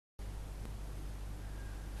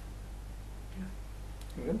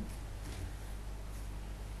Okay.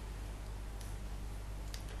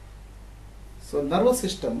 So nervous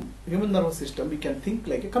system, human nervous system, we can think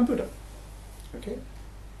like a computer. Okay.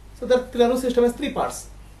 So the nervous system has three parts: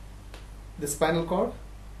 the spinal cord,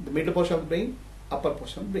 the middle portion of the brain, upper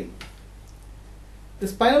portion of the brain. The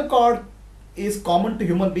spinal cord is common to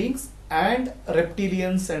human beings and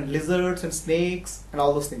reptilians and lizards and snakes and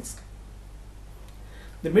all those things.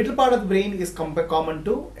 The middle part of the brain is common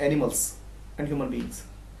to animals and human beings.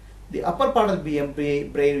 The upper part of the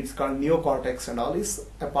brain, which is called neocortex and all, is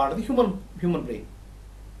a part of the human brain.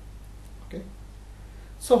 Okay.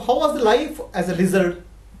 So how was the life as a lizard,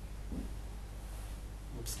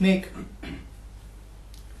 snake?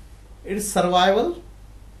 It is survival,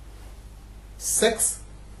 sex,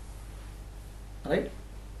 right?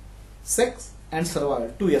 Sex and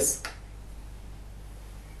survival, 2S.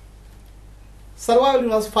 Survival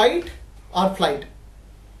was fight or flight.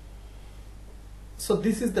 So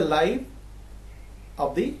this is the life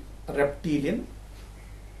of the reptilian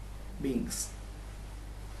beings.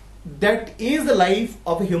 That is the life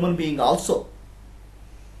of a human being also.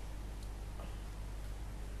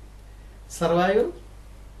 Survival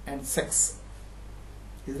and sex.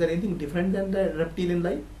 Is there anything different than the reptilian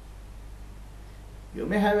life? You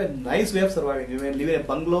may have a nice way of surviving. You may live in a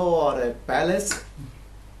bungalow or a palace.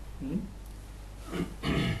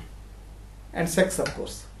 And sex, of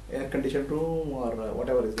course, air conditioned room or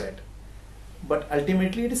whatever is that. But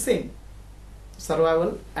ultimately it is same.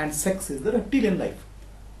 Survival and sex is the reptilian life.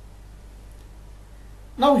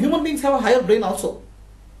 Now human beings have a higher brain also,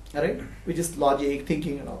 right? Which is logic,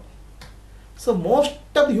 thinking and all. So most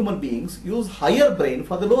of the human beings use higher brain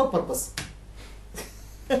for the lower purpose.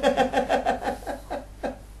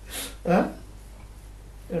 Huh?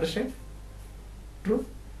 You understand? True?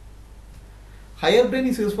 Higher brain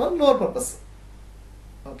is used for lower purpose.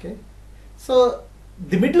 Okay. So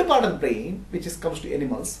the middle part of the brain, which comes to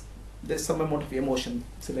animals, there is some amount of emotion.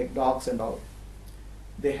 So like dogs and all,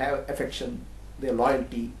 they have affection, they have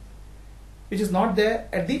loyalty, which is not there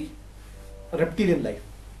at the reptilian life.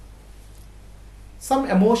 Some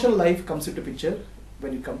emotional life comes into picture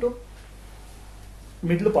when you come to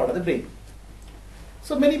middle part of the brain.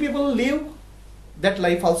 So many people live that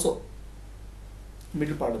life also,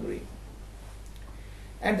 middle part of the brain.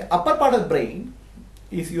 And the upper part of the brain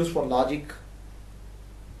is used for logic,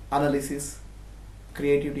 analysis,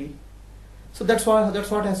 creativity. So that's what has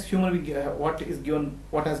what has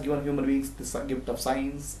given human beings this gift of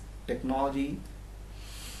science, technology,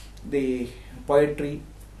 the poetry,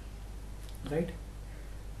 right?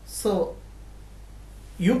 So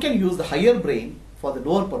you can use the higher brain for the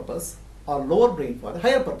lower purpose or lower brain for the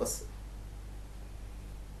higher purpose.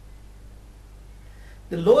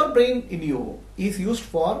 The lower brain in you is used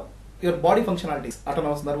for your body functionalities,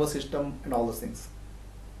 autonomous nervous system and all those things.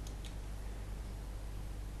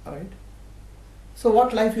 Alright. So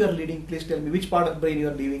what life you are leading? Please tell me which part of the brain you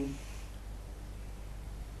are living.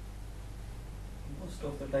 Most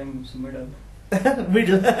of the time it's middle.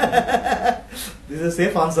 Middle. This is a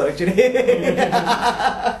safe answer actually.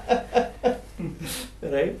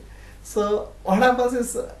 Right. So what happens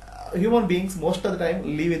is human beings most of the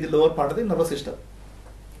time live in the lower part of the nervous system.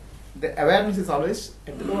 The awareness is always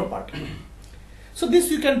at the lower part. So this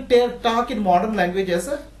you can talk in modern language as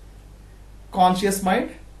a conscious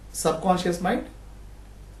mind, subconscious mind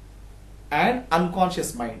and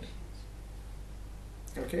unconscious mind.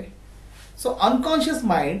 Okay. So unconscious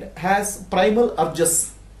mind has primal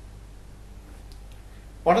urges.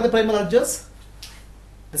 What are the primal urges?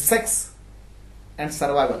 The sex and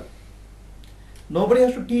survival. Nobody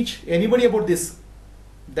has to teach anybody about this.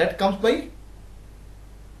 That comes by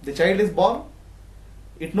the child is born,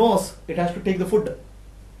 it knows it has to take the food.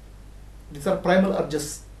 These are primal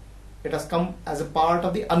urges. It has come as a part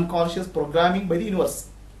of the unconscious programming by the universe.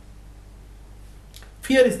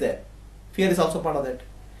 Fear is there. Fear is also part of that.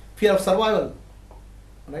 Fear of survival.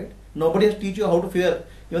 Right? Nobody has to teach you how to fear.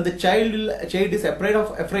 Even the child is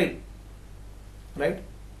afraid. Right?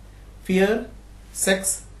 Fear,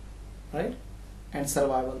 sex, right? And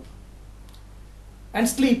survival. And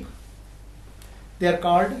sleep. They are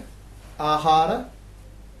called ahara,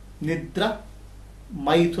 nidra,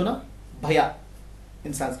 maithuna, bhaya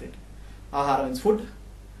in Sanskrit. Ahara means food,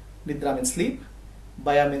 nidra means sleep,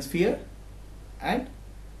 bhaya means fear, and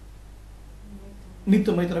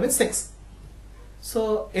maithuna means sex.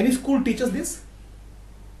 So any school teaches this?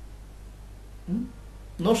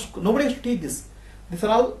 No, nobody has to teach this. These are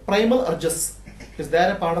all primal urges. Is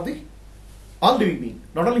there a part of the all living being,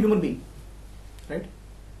 not only human being, right?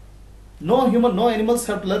 No animals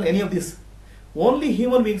have to learn any of this. Only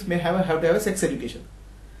human beings may have to have a sex education.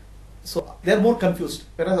 So They are more confused.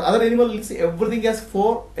 Whereas other animals, everything has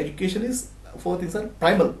four. Education is four things are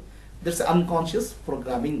primal. That's unconscious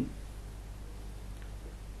programming.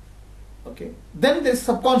 Okay. Then there is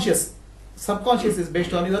subconscious. Subconscious is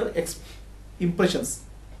based on your impressions.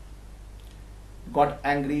 Got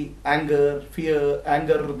angry, anger, fear,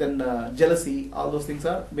 anger, then jealousy. All those things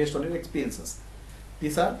are based on your experiences.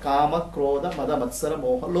 These are kama, krodha, mada, matsara,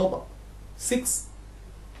 moha, lobha. 6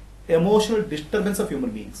 emotional disturbance of human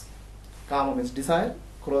beings. Kama means desire,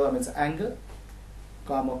 krodha means anger,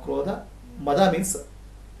 kama, krodha, mada means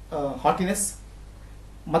haughtiness,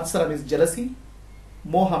 matsara means jealousy,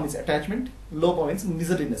 moha means attachment, lobha means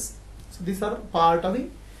miserliness. So these are part of the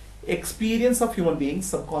experience of human beings,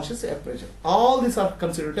 subconscious appraisal. All these are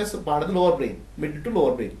considered as part of the lower brain, mid to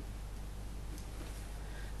lower brain.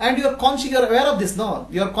 And you are conscious, you are aware of this, no?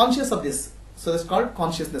 You are conscious of this. So that's called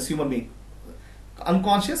consciousness, human being.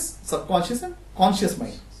 Unconscious, subconscious and conscious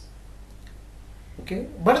mind. Okay?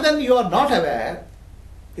 But then you are not aware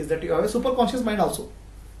is that you have a superconscious mind also,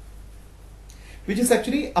 which is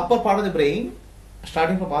actually upper part of the brain,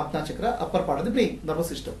 starting from Ajna Chakra, upper part of the brain, nervous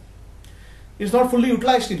system. It's not fully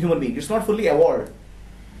utilized in human being. It's not fully evolved.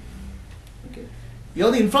 Okay? You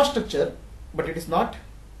have the infrastructure, but it is not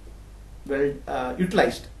well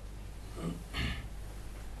utilized.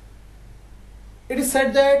 It is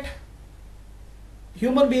said that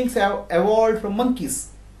human beings have evolved from monkeys.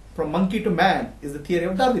 From monkey to man is the theory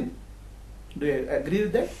of Darwin. Do you agree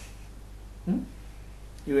with that?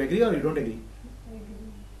 You agree or you don't agree?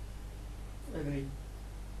 Agree.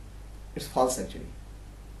 It's false actually.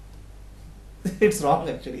 It's wrong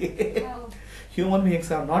actually. Wow. Human beings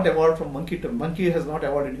have not evolved from monkey to monkey has not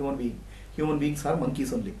evolved in human being. Human beings are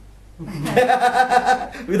monkeys only.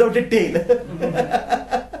 Without a tail.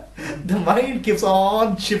 The mind keeps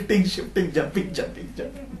on shifting, jumping.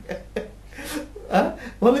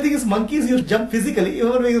 Only thing is monkeys you jump physically.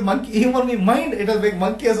 Human being mind it has become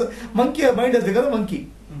monkey mind has become a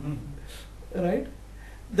monkey. Right?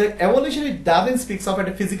 The evolution which Darwin speaks of at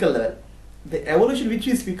a physical level, the evolution which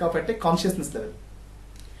we speak of at a consciousness level.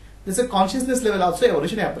 There's a consciousness level also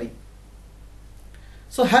evolution happening.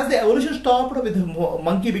 So has the evolution stopped with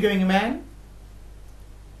monkey becoming a man?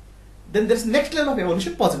 Then there's next level of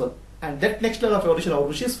evolution possible. And that next level of evolution our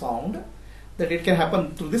Rishis found that it can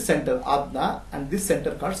happen through this center, Adna, and this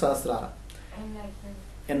center called Sahasrara.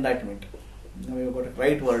 Enlightenment. Now you got a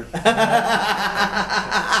right word.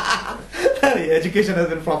 Education has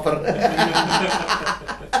been proper.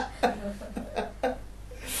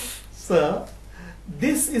 So,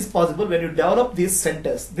 this is possible when you develop these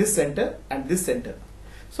centers, this center and this center.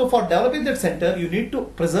 So, for developing that center, you need to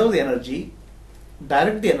preserve the energy,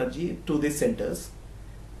 direct the energy to these centers.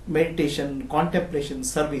 Meditation, contemplation,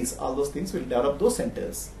 service, all those things will develop those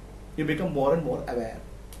centers. You become more and more aware.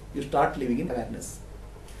 You start living in awareness.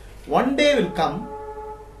 One day will come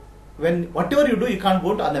when whatever you do, you can't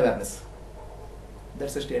go to unawareness.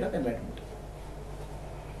 That's the state of enlightenment.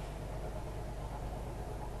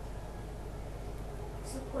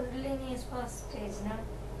 So Kundalini is first stage,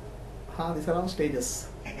 no? These are all stages.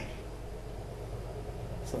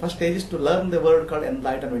 So first stage is to learn the word called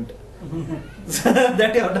enlightenment.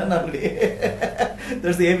 That you have done already.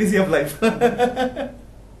 That's the ABC of life.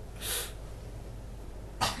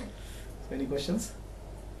 So any questions?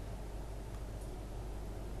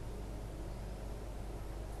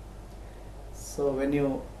 So when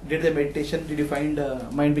you did the meditation, did you find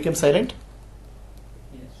mind became silent?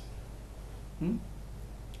 Yes.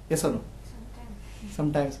 Yes or no?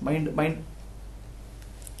 Sometimes. Sometimes mind.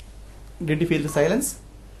 Did you feel the silence?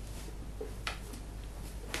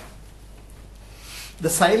 The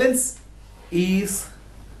silence is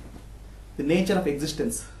the nature of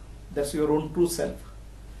existence. That's your own true self.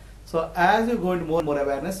 So as you go into more and more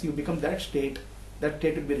awareness, you become that state. That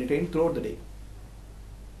state will be retained throughout the day.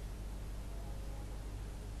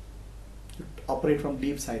 You operate from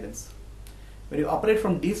deep silence. When you operate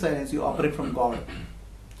from deep silence, you operate from God.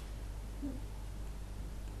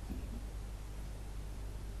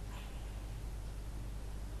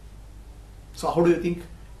 So how do you think?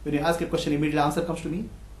 When you ask a question, immediate answer comes to me.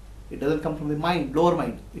 It doesn't come from the mind, lower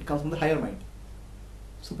mind. It comes from the higher mind,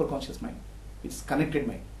 superconscious mind. It's connected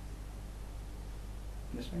mind.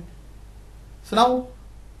 Understand? So now,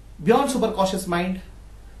 beyond superconscious mind,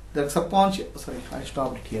 the subconscious. Sorry, I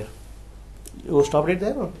stopped it here. You stopped it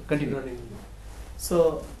there or continue?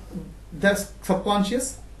 So there's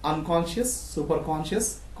subconscious, unconscious,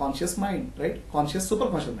 superconscious, conscious mind, right? Conscious,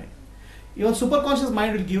 superconscious mind. Even superconscious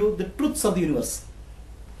mind will give you the truths of the universe.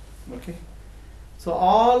 Okay, so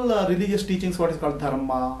all religious teachings, what is called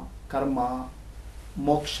dharma, karma,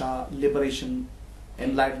 moksha, liberation,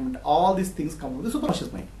 enlightenment, all these things come from the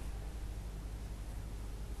superconscious mind.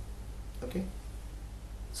 Okay.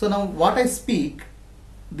 So now what I speak,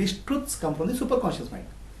 these truths come from the superconscious mind.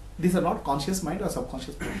 These are not conscious mind or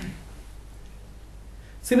subconscious mind.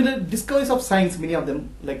 Similar discoveries of science, many of them,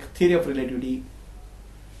 like theory of relativity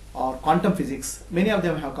or quantum physics, many of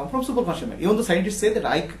them have come from superconscious mind. Even though scientists say that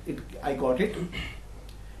I got it,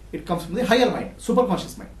 it comes from the higher mind,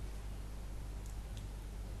 superconscious mind.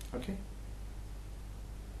 Okay?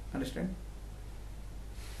 Understand?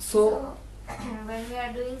 So when we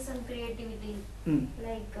are doing some creativity,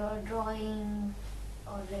 like drawing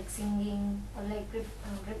or like singing or like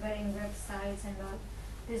preparing websites and all,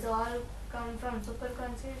 these all come from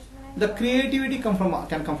superconscious mind? the creativity can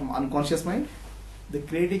come from unconscious mind. The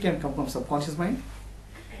creativity can come from subconscious mind.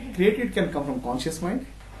 Creativity can come from conscious mind.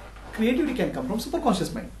 Creativity can come from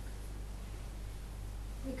superconscious mind.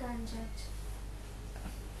 We can't judge.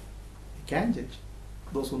 You can judge.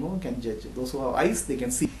 Those who know can judge. Those who have eyes, they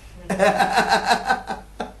can see.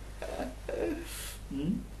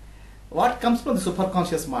 What comes from the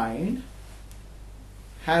superconscious mind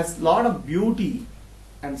has lot of beauty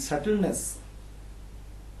and subtleness,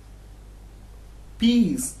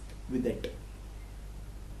 peace with it.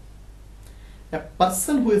 A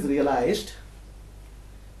person who is realized,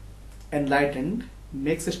 enlightened,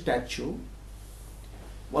 makes a statue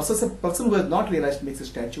versus a person who is not realized makes a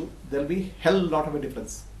statue, there will be hell lot of a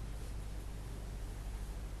difference.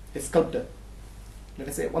 A sculptor, let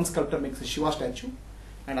us say one sculptor makes a Shiva statue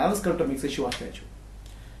and another sculptor makes a Shiva statue.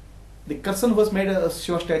 The person who has made a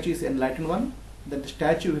Shiva statue is enlightened one, then the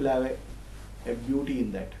statue will have a beauty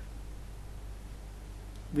in that,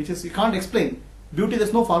 which is, you can't explain. Beauty,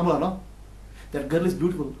 there's no formula, no? That girl is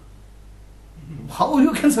beautiful. How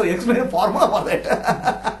you can explain a formula for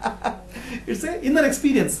that? It's an inner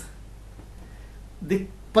experience. The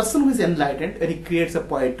person who is enlightened, when he creates a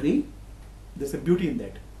poetry, there's a beauty in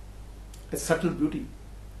that, a subtle beauty.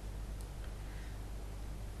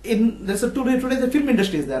 Today the film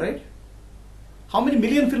industry is there, right? How many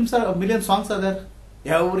million songs are there?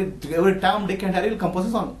 Every time Dick and Harry will compose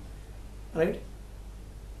a song, right?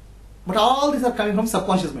 But all these are coming from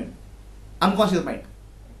subconscious mind, unconscious mind,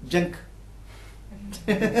 junk.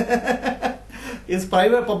 Is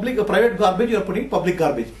private garbage, you are putting public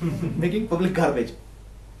garbage, making public garbage.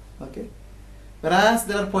 Okay. Whereas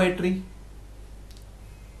there are poetry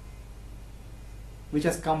which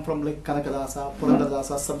has come from like Kanakadasa,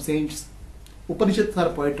 Purandaradasa, some saints. Upanishads are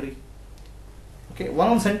poetry. Okay,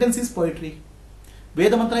 one sentence is poetry.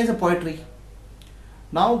 Veda mantra is a poetry.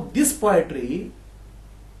 Now this poetry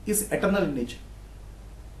is eternal in nature.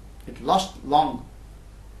 It lasts long.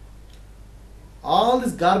 All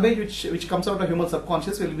this garbage which comes out of human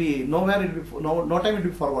subconscious will be nowhere. It will be, no time it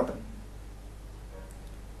will be forgotten.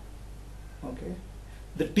 Okay,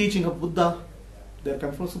 the teaching of Buddha, they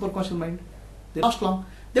come from superconscious mind. They last long.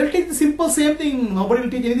 They will teach the simple same thing. Nobody will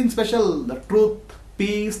teach anything special. The truth,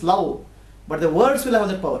 peace, love. But the words will have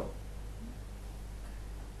that power.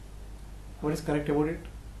 What is correct about it?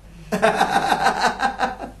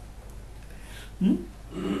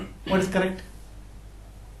 What is correct?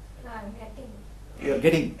 No, I'm getting. You are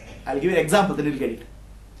getting. I'll give you an example, then you'll get it.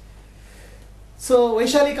 So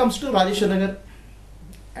Vaishali comes to Rajeshwar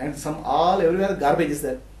and everywhere garbage is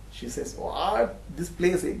there. She says, what? This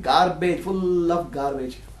place is garbage, full of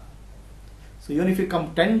garbage. So even if you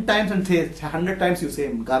come 10 times and say 100 times you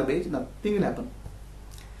say garbage, nothing will happen.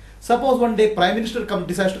 Suppose one day Prime Minister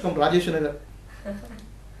decides to come to Rajeshwar,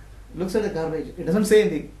 looks at the garbage, it doesn't say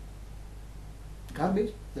anything.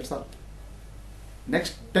 Garbage, that's all.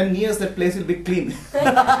 Next 10 years that place will be clean.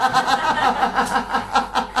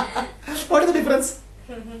 What is the difference?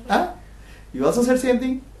 Huh? You also said same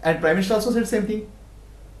thing and Prime Minister also said same thing.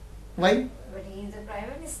 Why? But he is the Prime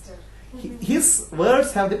Minister. His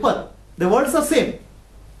words have the power. The words are same.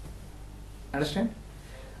 Understand?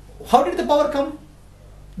 How did the power come?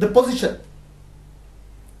 The position.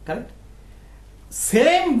 Correct?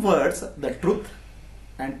 Same words, the truth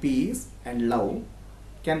and peace and love,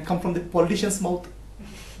 can come from the politician's mouth.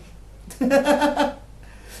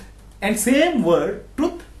 And same word,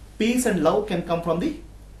 truth, peace and love, can come from the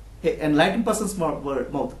enlightened person's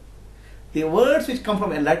mouth. The words which come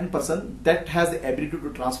from enlightened person, that has the ability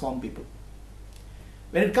to transform people.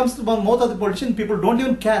 When it comes to the mouth of the politician, people don't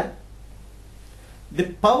even care. The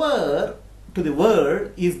power to the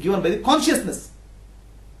word is given by the consciousness.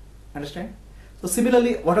 Understand? So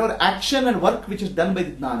similarly, whatever action and work which is done by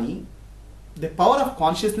the Gnani, the power of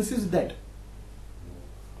consciousness is that.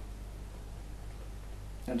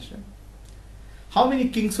 Understand? How many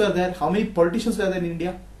kings were there? How many politicians were there in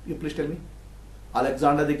India? You please tell me.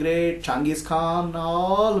 Alexander the Great, Genghis Khan,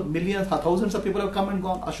 all millions, thousands of people have come and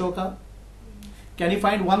gone. Ashoka. Can you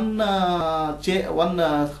find one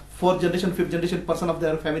fourth generation, fifth generation person of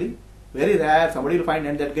their family? Very rare. Somebody will find,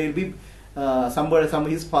 and that guy will be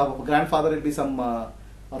his grandfather will be some, or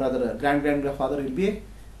rather grandfather will be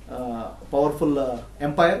a powerful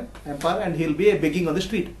empire, and he will be begging on the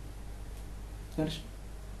street. Understand?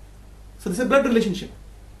 So this is a blood relationship.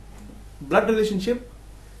 Blood relationship,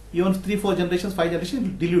 even 3, 4 generations, 5 generations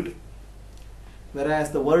will dilute.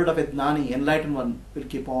 Whereas the word of a Gnani, enlightened one, will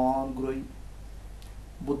keep on growing.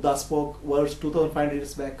 Buddha spoke words 2500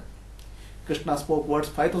 years back. Krishna spoke words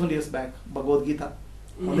 5000 years back. Bhagavad Gita,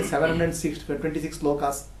 only 726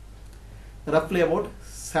 slokas. Roughly about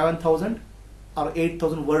 7000 or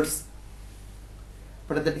 8000 words.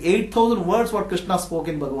 But that 8000 words what Krishna spoke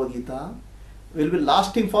in Bhagavad Gita will be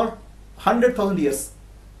lasting for 100,000 years.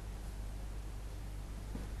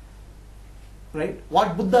 Right?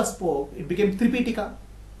 What Buddha spoke, it became Tripitaka.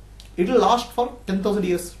 It will last for 10,000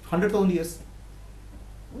 years, 100,000 years.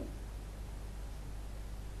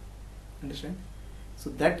 Understand?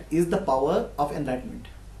 So that is the power of enlightenment.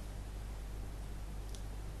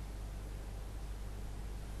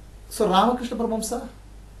 So Ramakrishna Paramahamsa,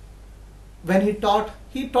 when he taught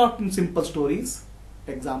in simple stories,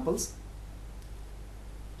 examples.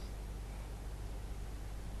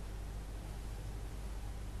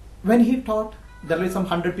 When he taught, there were some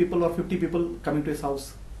 100 people or 50 people coming to his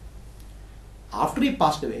house. After he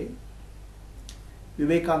passed away,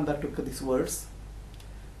 Vivekananda took these words.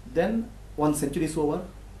 Then 1 century is over.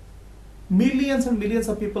 Millions and millions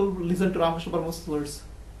of people listen to Ramakrishna Paramahamsa's words.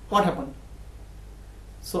 What happened?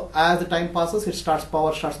 So as the time passes,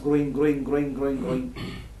 power starts growing.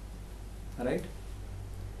 Alright?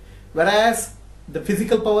 Whereas the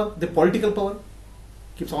physical power, the political power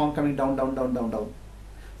keeps on coming down.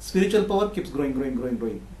 Spiritual power keeps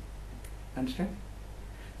growing. Understand?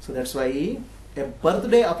 So that's why a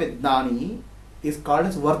birthday of a Gnani is called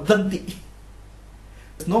as Vardhanti.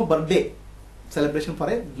 There's no birthday celebration for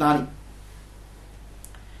a Gnani.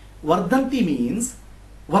 Vardhanti means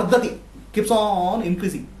Vardhati, keeps on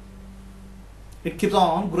increasing. It keeps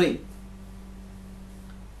on growing.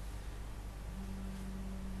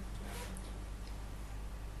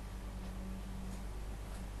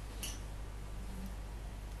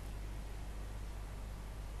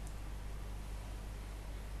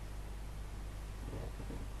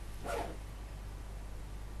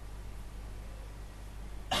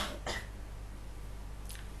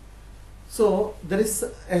 So there is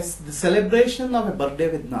the celebration of a birthday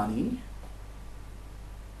with Gnani.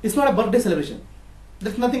 It's not a birthday celebration.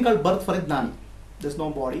 There's nothing called birth for a Gnani. There's no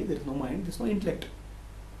body, there is no mind, there's no intellect.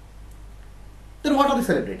 Then what are they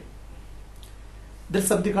celebrating? There's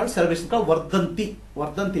something called celebration called Vardhanti.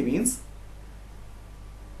 Vardhanti means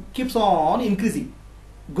keeps on increasing,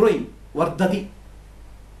 growing. Vardhati.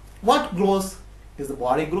 What grows? Is the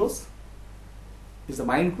body grows? Is the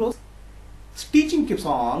mind grows? Teaching keeps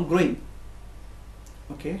on growing.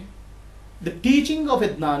 Okay. The teaching of a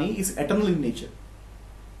Gnani is eternal in nature.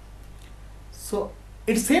 So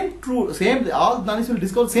it's all Gnanis will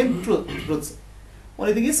discover same truths.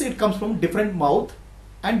 Only thing is it comes from different mouth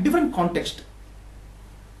and different context.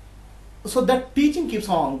 So that teaching keeps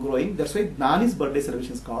on growing. That's why Gnani's birthday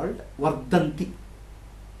celebration is called Vardhanti.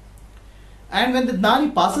 And when the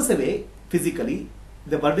Gnani passes away physically,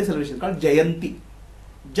 the birthday celebration is called Jayanti.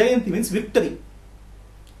 Jayanti means victory.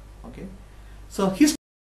 Okay. So his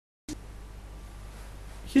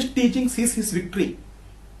teachings is his victory.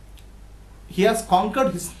 He has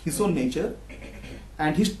conquered his own nature,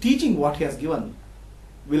 and his teaching, what he has given,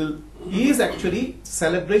 is actually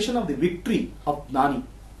celebration of the victory of Gnani.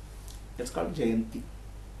 That's called Jayanti.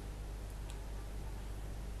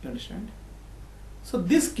 You understand? So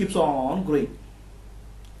this keeps on growing.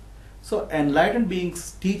 So enlightened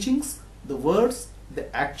beings' teachings, the words,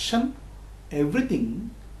 the action,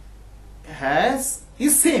 everything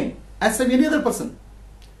is same as any other person,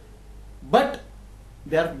 but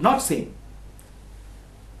they are not same.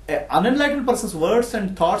 An unenlightened person's words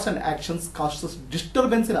and thoughts and actions causes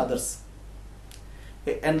disturbance in others.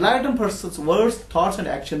 An enlightened person's words, thoughts and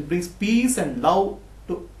action brings peace and love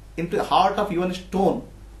into the heart of even a stone.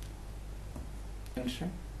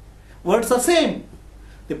 Understand? Words are same.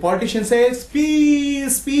 The politician says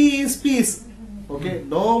peace, peace, peace. Okay,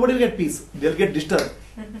 nobody will get peace. They'll get disturbed.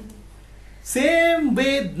 Same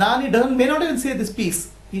way, Gnani may not even say this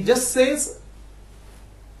peace. He just says,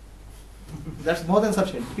 that's more than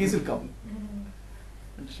sufficient. Peace will come.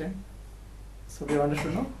 Understand? So we have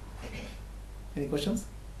understood now? Any questions?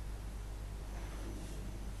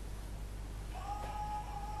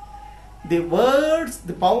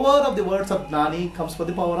 the power of the words of Gnani comes from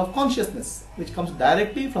the power of consciousness, which comes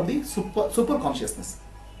directly from the super consciousness.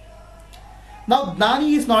 Now,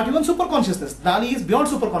 Gnani is not even super consciousness. Gnani is beyond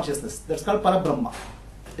super consciousness. That's called Parabrahma,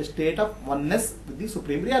 a state of oneness with the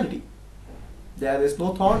supreme reality. There is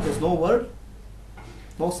no thought, there is no word,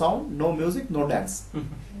 no sound, no music, no dance.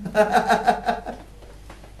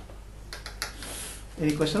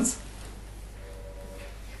 Any questions?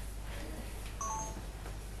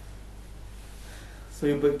 So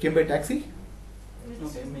you came by taxi?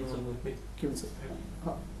 Okay, means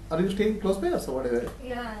Are you staying close by or so whatever?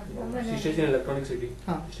 Yeah, She stays in Electronic City.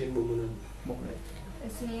 Huh. She stays in Bumbanan.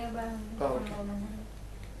 it's nearby. Oh, okay.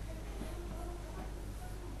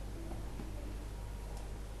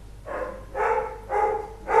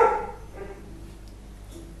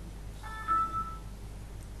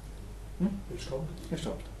 It's called.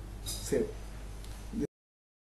 Stop. Save.